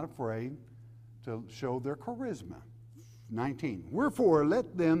that's not afraid to show their charisma. 19. Wherefore,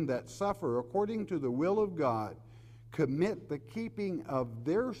 let them that suffer according to the will of God commit the keeping of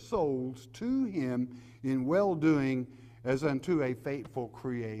their souls to him in well-doing as unto a faithful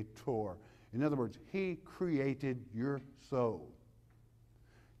Creator. In other words, he created your soul.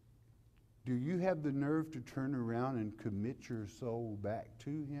 Do you have the nerve to turn around and commit your soul back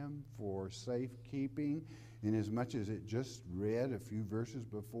to him for safekeeping, inasmuch as it just read a few verses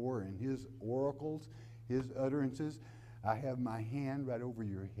before in his oracles, his utterances, I have my hand right over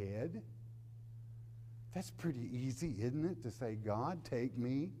your head? That's pretty easy, isn't it, to say, God, take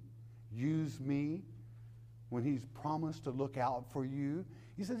me, use me, when he's promised to look out for you?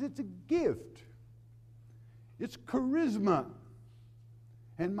 He says it's a gift. It's charisma.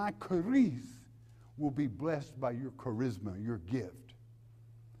 And my charis will be blessed by your charisma, your gift,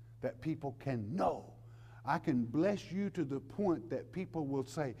 that people can know. I can bless you to the point that people will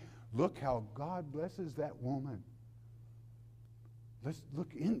say, look how God blesses that woman. Let's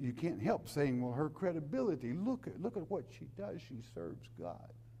look in. You can't help saying, well, her credibility, look at what she does. She serves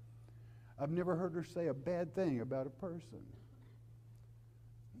God. I've never heard her say a bad thing about a person.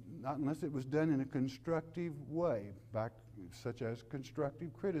 Not unless it was done in a constructive way, such as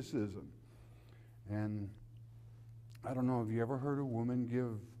constructive criticism. And I don't know, have you ever heard a woman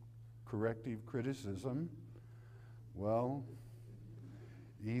give corrective criticism? Well,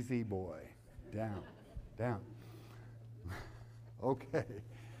 easy boy. Down. Okay.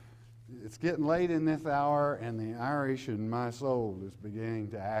 It's getting late in this hour, and the Irish in my soul is beginning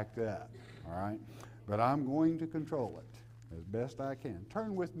to act up, all right? But I'm going to control it as best I can.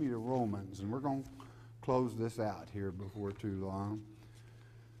 Turn with me to Romans, and we're going to close this out here before too long.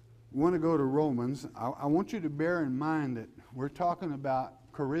 We want to go to Romans. I want you to bear in mind that we're talking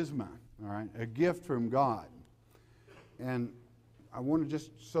about charisma, all right, a gift from God. And I want to just,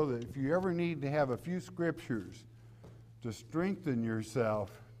 so that if you ever need to have a few scriptures to strengthen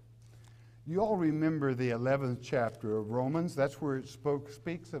yourself, you all remember the 11th chapter of Romans. That's where it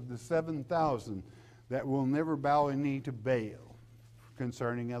speaks of the 7,000 that will never bow a knee to Baal,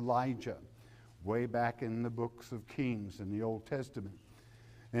 concerning Elijah, way back in the books of Kings in the Old Testament,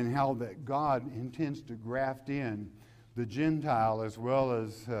 and how that God intends to graft in the Gentile as well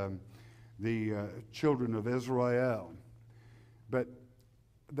as the children of Israel. But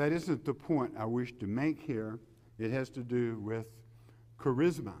that isn't the point I wish to make here. It has to do with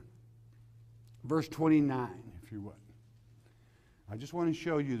charisma. Verse 29, if you would. I just want to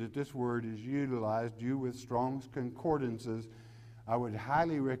show you that this word is utilized. You with Strong's Concordances, I would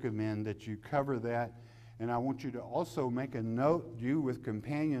highly recommend that you cover that. And I want you to also make a note, you with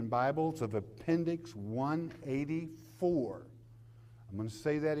companion Bibles, of Appendix 184. I'm going to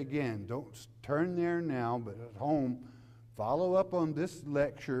say that again. Don't turn there now, but at home, follow up on this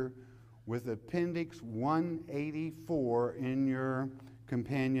lecture with Appendix 184 in your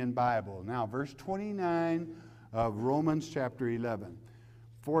companion Bible. Now, verse 29 of Romans chapter 11.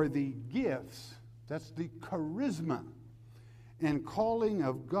 For the gifts, that's the charisma, and calling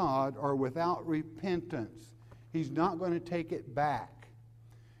of God are without repentance. He's not going to take it back.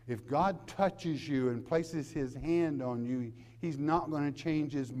 If God touches you and places his hand on you, he's not going to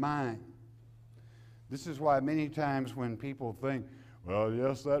change his mind. This is why many times when people think, well,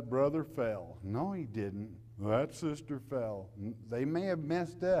 yes, that brother fell. No, he didn't. That sister fell. They may have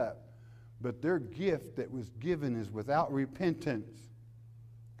messed up, but their gift that was given is without repentance.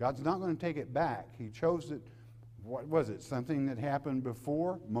 God's not going to take it back. He chose it. What was it? Something that happened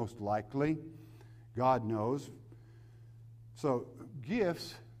before? Most likely. God knows. So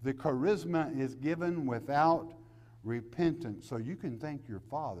gifts, the charisma is given without repentance. So you can thank your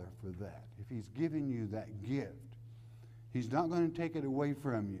Father for that. If he's given you that gift, he's not going to take it away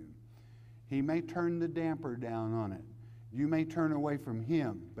from you. He may turn the damper down on it. You may turn away from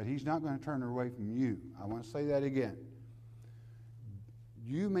him, but he's not going to turn away from you. I want to say that again.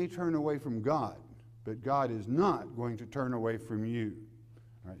 You may turn away from God, but God is not going to turn away from you.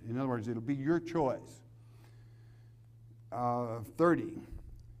 All right? In other words, it'll be your choice. 30.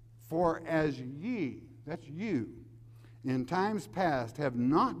 For as ye, that's you, in times past have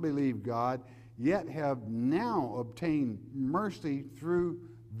not believed God, yet have now obtained mercy through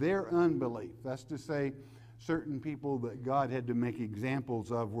their unbelief. That's to say, certain people that God had to make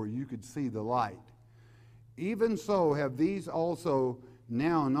examples of where you could see the light. Even so have these also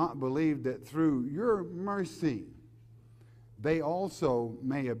now not believed, that through your mercy they also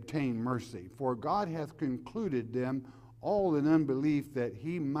may obtain mercy. For God hath concluded them all in unbelief, that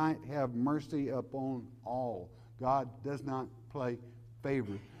he might have mercy upon all. God does not play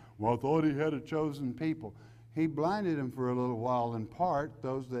favorites. Well, I thought he had a chosen people. He blinded them for a little while in part.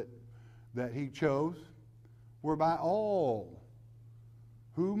 Those that he chose were by all,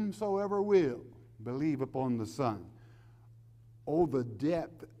 whomsoever will believe upon the Son. Oh, the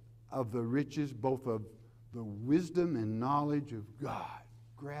depth of the riches, both of the wisdom and knowledge of God.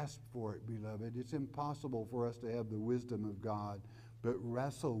 Grasp for it, beloved. It's impossible for us to have the wisdom of God, but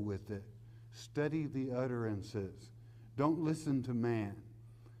wrestle with it. Study the utterances. Don't listen to man.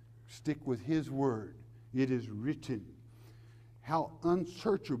 Stick with his word. It is written. How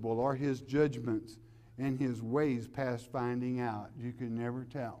unsearchable are his judgments, and his ways past finding out. You can never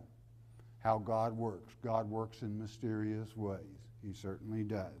tell how God works. God works in mysterious ways. He certainly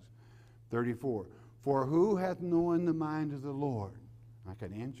does. 34. For who hath known the mind of the Lord? I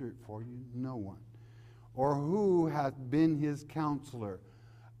can answer it for you. No one. Or who hath been his counselor?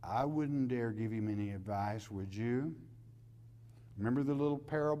 I wouldn't dare give him any advice, would you? Remember the little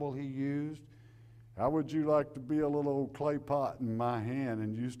parable he used? How would you like to be a little old clay pot in my hand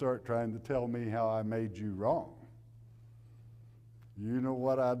and you start trying to tell me how I made you wrong? You know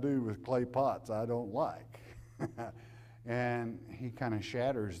what I do with clay pots I don't like. And he kind of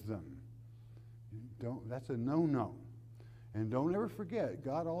shatters them. That's a no-no. And don't ever forget,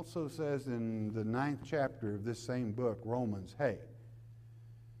 God also says in the 9th chapter of this same book, Romans, hey,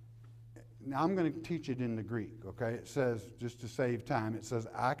 now I'm going to teach it in the Greek, okay? It says, just to save time, it says,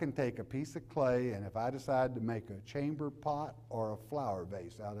 I can take a piece of clay, and if I decide to make a chamber pot or a flower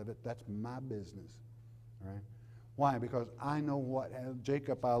vase out of it, that's my business, all right? Why? Because I know what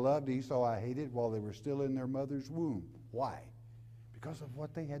Jacob I loved, Esau I hated while they were still in their mother's womb. Why? Because of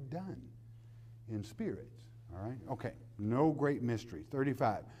what they had done in spirits, all right? Okay, no great mystery.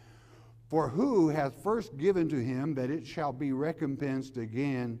 35. For who hath first given to him that it shall be recompensed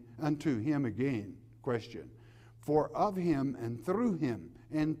again unto him again? Question. For of him and through him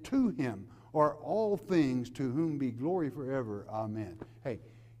and to him are all things, to whom be glory forever. Amen. Hey,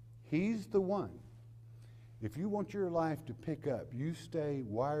 he's the one. If you want your life to pick up, you stay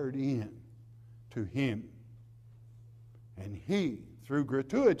wired in to him. And he, through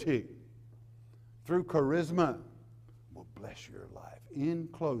gratuity, through charisma, will bless your life. In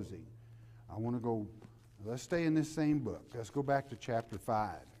closing, I want to go, let's stay in this same book. Let's go back to chapter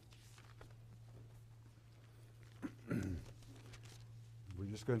 5. We're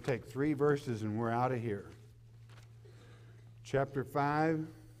just going to take 3 verses and we're out of here. Chapter 5,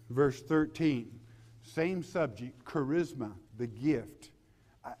 verse 13. Same subject, charisma, the gift.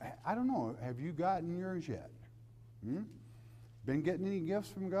 I don't know, have you gotten yours yet? Been getting any gifts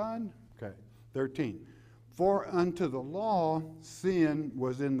from God? Okay. 13. For unto the law sin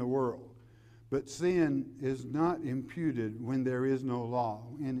was in the world, but sin is not imputed when there is no law.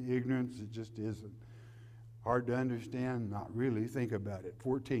 In ignorance, it just isn't. Hard to understand? Not really. Think about it.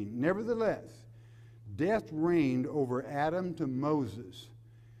 14. Nevertheless, death reigned over Adam to Moses,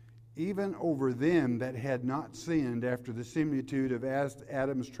 even over them that had not sinned after the similitude of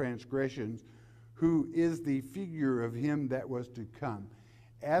Adam's transgressions, who is the figure of him that was to come.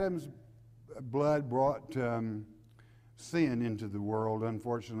 Adam's blood brought sin into the world,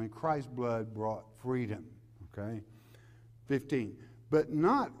 unfortunately. Christ's blood brought freedom, okay? 15. But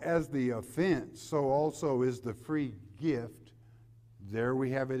not as the offense, so also is the free gift. There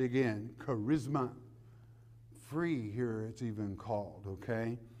we have it again, charisma. Free here it's even called,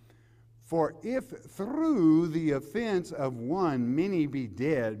 okay? For if through the offense of one many be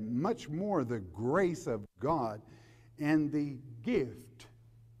dead, much more the grace of God and the gift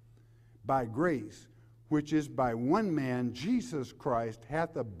by grace, which is by one man, Jesus Christ,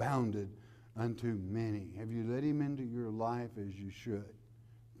 hath abounded unto many. Have you let him into your life as you should?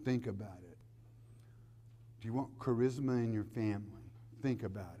 Think about it. Do you want charisma in your family? Think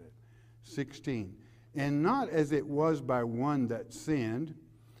about it. 16. And not as it was by one that sinned,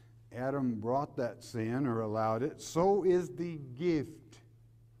 Adam brought that sin or allowed it. So is the gift.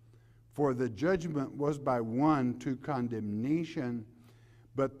 For the judgment was by one to condemnation,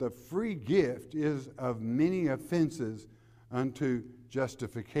 but the free gift is of many offenses unto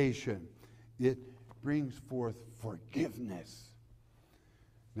justification. It brings forth forgiveness.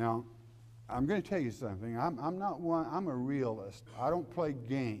 Now, I'm going to tell you something. I'm not one, I'm a realist. I don't play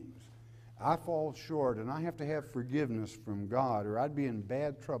games. I fall short, and I have to have forgiveness from God, or I'd be in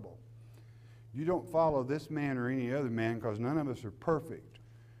bad trouble. You don't follow this man or any other man, because none of us are perfect.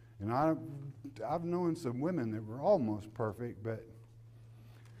 And I've known some women that were almost perfect, but,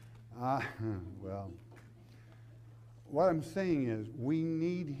 well, what I'm saying is we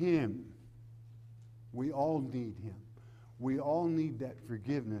need him. We all need him. We all need that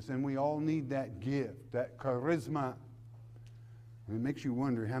forgiveness, and we all need that gift, that charisma. And it makes you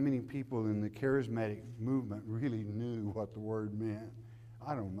wonder how many people in the charismatic movement really knew what the word meant.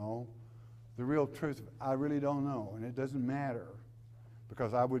 I don't know. The real truth, I really don't know, and it doesn't matter,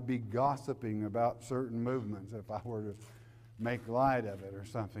 because I would be gossiping about certain movements if I were to make light of it or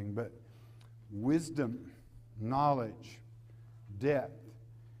something. But wisdom, knowledge, depth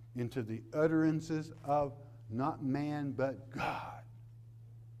into the utterances of not man but God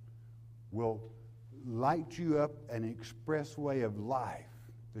will light you up an expressway of life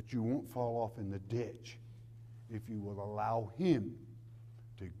that you won't fall off in the ditch if you will allow him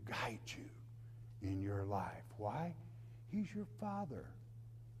to guide you in your life. Why? He's your Father.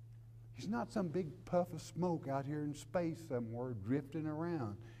 He's not some big puff of smoke out here in space somewhere drifting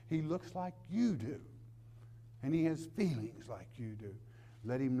around. He looks like you do, and he has feelings like you do.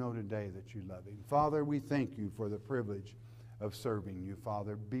 Let him know today that you love him. Father, we thank you for the privilege of serving you.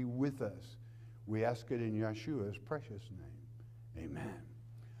 Father, be with us. We ask it in Yeshua's precious name. Amen.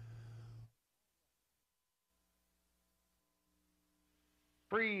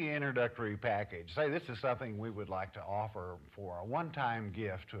 Free introductory package. Say, this is something we would like to offer for a one-time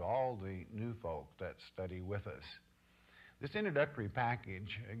gift to all the new folk that study with us. This introductory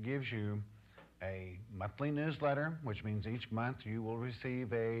package gives you a monthly newsletter, which means each month you will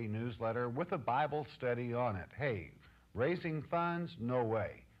receive a newsletter with a Bible study on it. Hey, raising funds? No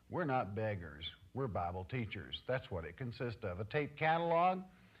way. We're not beggars. We're Bible teachers. That's what it consists of. A tape catalog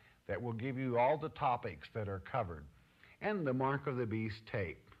that will give you all the topics that are covered. And the Mark of the Beast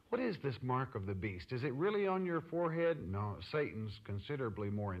tape. What is this Mark of the Beast? Is it really on your forehead? No, Satan's considerably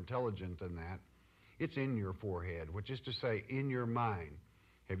more intelligent than that. It's in your forehead, which is to say, in your mind.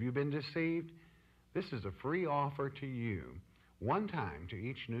 Have you been deceived? This is a free offer to you, one time to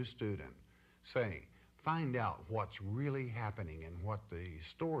each new student. Say, find out what's really happening and what the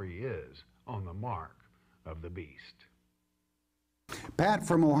story is on the Mark of the Beast. Pat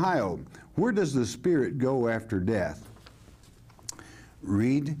from Ohio, where does the spirit go after death?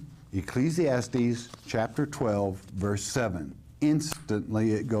 Read Ecclesiastes chapter 12, verse 7.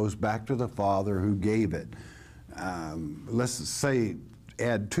 Instantly it goes back to the Father who gave it. Let's say,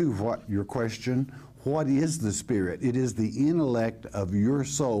 add to what your question, what is the spirit? It is the intellect of your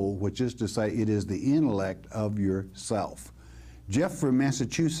soul, which is to say, it is the intellect of yourself. Jeff from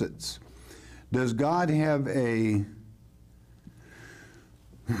Massachusetts, does God have a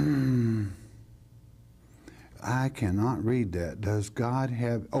I cannot read that. Does God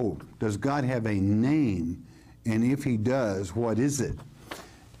have a name? And if he does, what is it?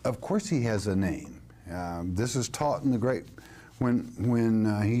 Of course he has a name. This is taught in the great,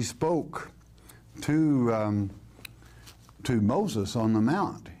 when he spoke to Moses on the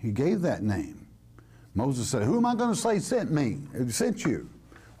mount, he gave that name. Moses said, who am I going to say sent me, sent you?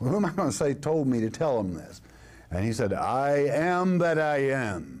 Well, who am I going to say told me to tell him this? And he said, I am that I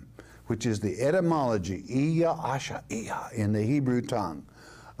am, which is the etymology, iya, asha, iya, in the Hebrew tongue,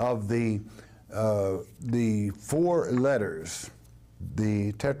 of the four letters,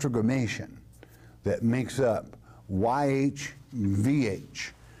 the tetragrammaton that makes up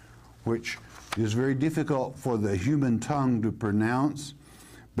YHVH, which is very difficult for the human tongue to pronounce,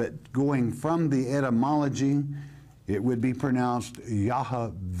 but going from the etymology, it would be pronounced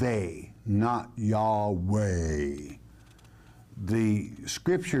Yahweh, not Yahweh. The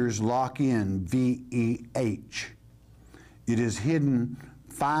scriptures lock in VEH. It is hidden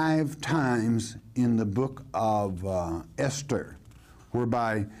 5 times in the book of Esther,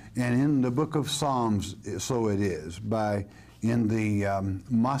 whereby, and in the book of Psalms, so it is, in the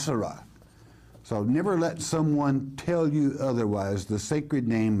Masorah. So never let someone tell you otherwise. The sacred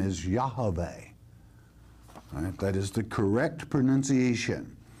name is Yahweh. Right? That is the correct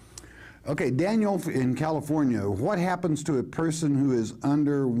pronunciation. Okay, Daniel in California, what happens to a person who is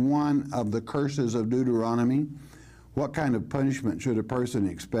under one of the curses of Deuteronomy? What kind of punishment should a person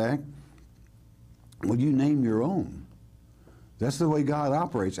expect? Well, you name your own. That's the way God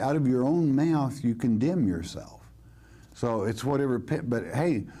operates. Out of your own mouth, you condemn yourself. So it's whatever. But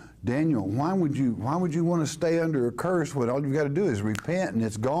hey, Daniel, why would you want to stay under a curse when all you've got to do is repent and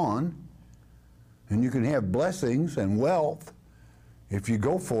it's gone, and you can have blessings and wealth if you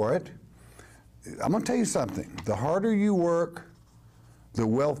go for it? I'm going to tell you something. The harder you work, the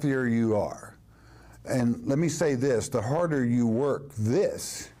wealthier you are. And let me say this: the harder you work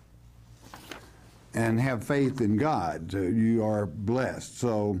this and have faith in God, you are blessed.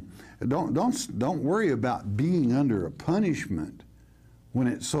 So don't worry about being under a punishment when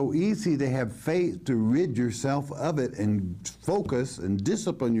it's so easy to have faith to rid yourself of it and focus and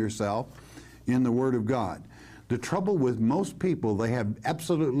discipline yourself in the Word of God. The trouble with most people, they have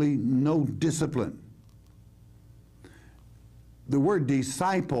absolutely no discipline. The word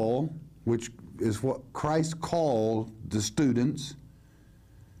disciple, which is what Christ called the students,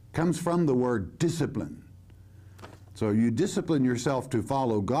 comes from the word discipline. So you discipline yourself to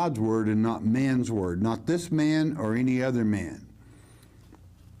follow God's word and not man's word, not this man or any other man.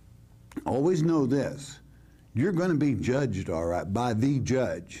 Always know this: you're going to be judged, all right, by the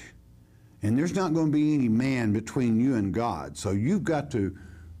judge. And there's not going to be any man between you and God. So you've got to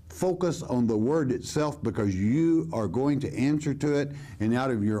focus on the word itself, because you are going to answer to it, and out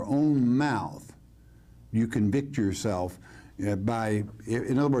of your own mouth you convict yourself by,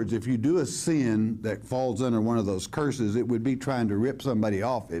 in other words, if you do a sin that falls under one of those curses, it would be trying to rip somebody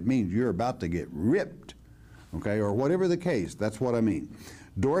off. It means you're about to get ripped, okay, or whatever the case. That's what I mean.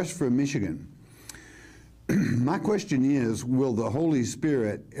 Doris from Michigan. My question is, will the Holy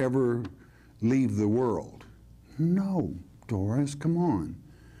Spirit ever leave the world? No, Doris, come on.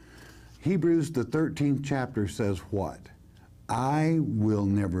 Hebrews, the 13th chapter says what? I will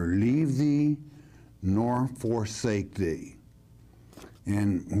never leave thee nor forsake thee.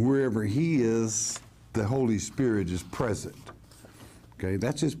 And wherever he is, the Holy Spirit is present. Okay,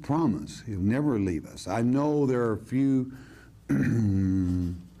 that's his promise. He'll never leave us. I know there are a few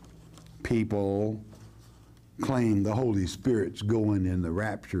people claim the Holy Spirit's going in the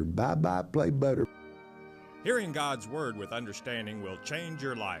rapture. Bye-bye, play butter. Hearing God's Word with understanding will change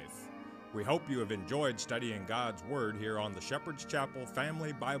your life. We hope you have enjoyed studying God's Word here on the Shepherd's Chapel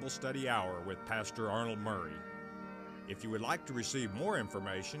Family Bible Study Hour with Pastor Arnold Murray. If you would like to receive more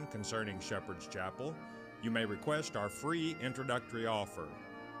information concerning Shepherd's Chapel, you may request our free introductory offer.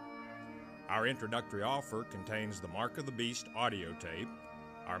 Our introductory offer contains the Mark of the Beast audio tape,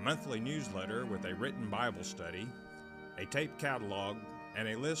 our monthly newsletter with a written Bible study, a tape catalog, and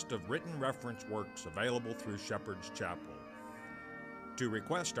a list of written reference works available through Shepherd's Chapel. To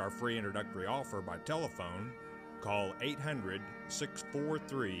request our free introductory offer by telephone, call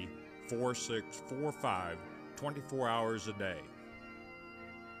 800-643-4645 24 hours a day.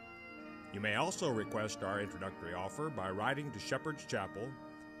 You may also request our introductory offer by writing to Shepherd's Chapel,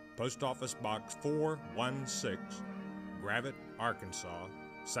 Post Office Box 416, Gravette, Arkansas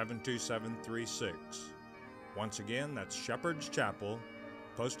 72736. Once again, that's Shepherd's Chapel,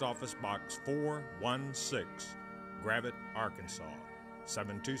 Post Office Box 416, Gravette, Arkansas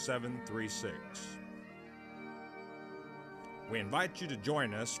 72736. We invite you to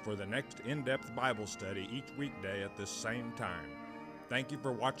join us for the next in-depth Bible study each weekday at this same time. Thank you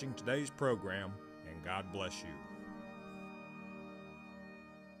for watching today's program, and God bless you.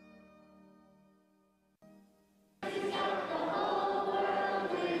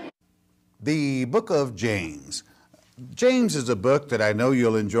 The book of James. James is a book that I know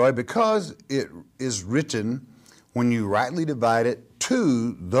you'll enjoy because it is written, when you rightly divide it,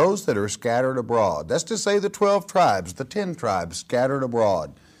 to those that are scattered abroad. That's to say the 12 tribes, the 10 tribes scattered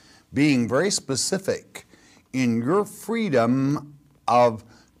abroad, being very specific in your freedom of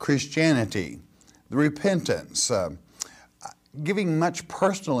Christianity, the repentance, giving much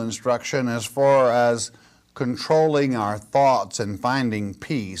personal instruction as far as controlling our thoughts and finding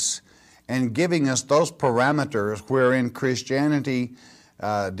peace, and giving us those parameters wherein Christianity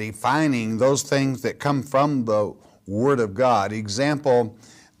defining those things that come from the Word of God. Example,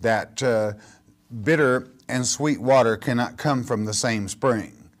 that bitter and sweet water cannot come from the same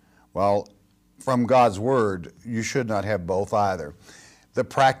spring. Well, from God's Word, you should not have both either. The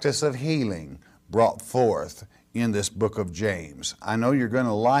practice of healing brought forth in this book of James. I know you're going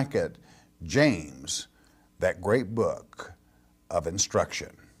to like it. James, that great book of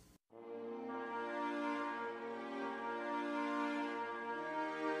instruction.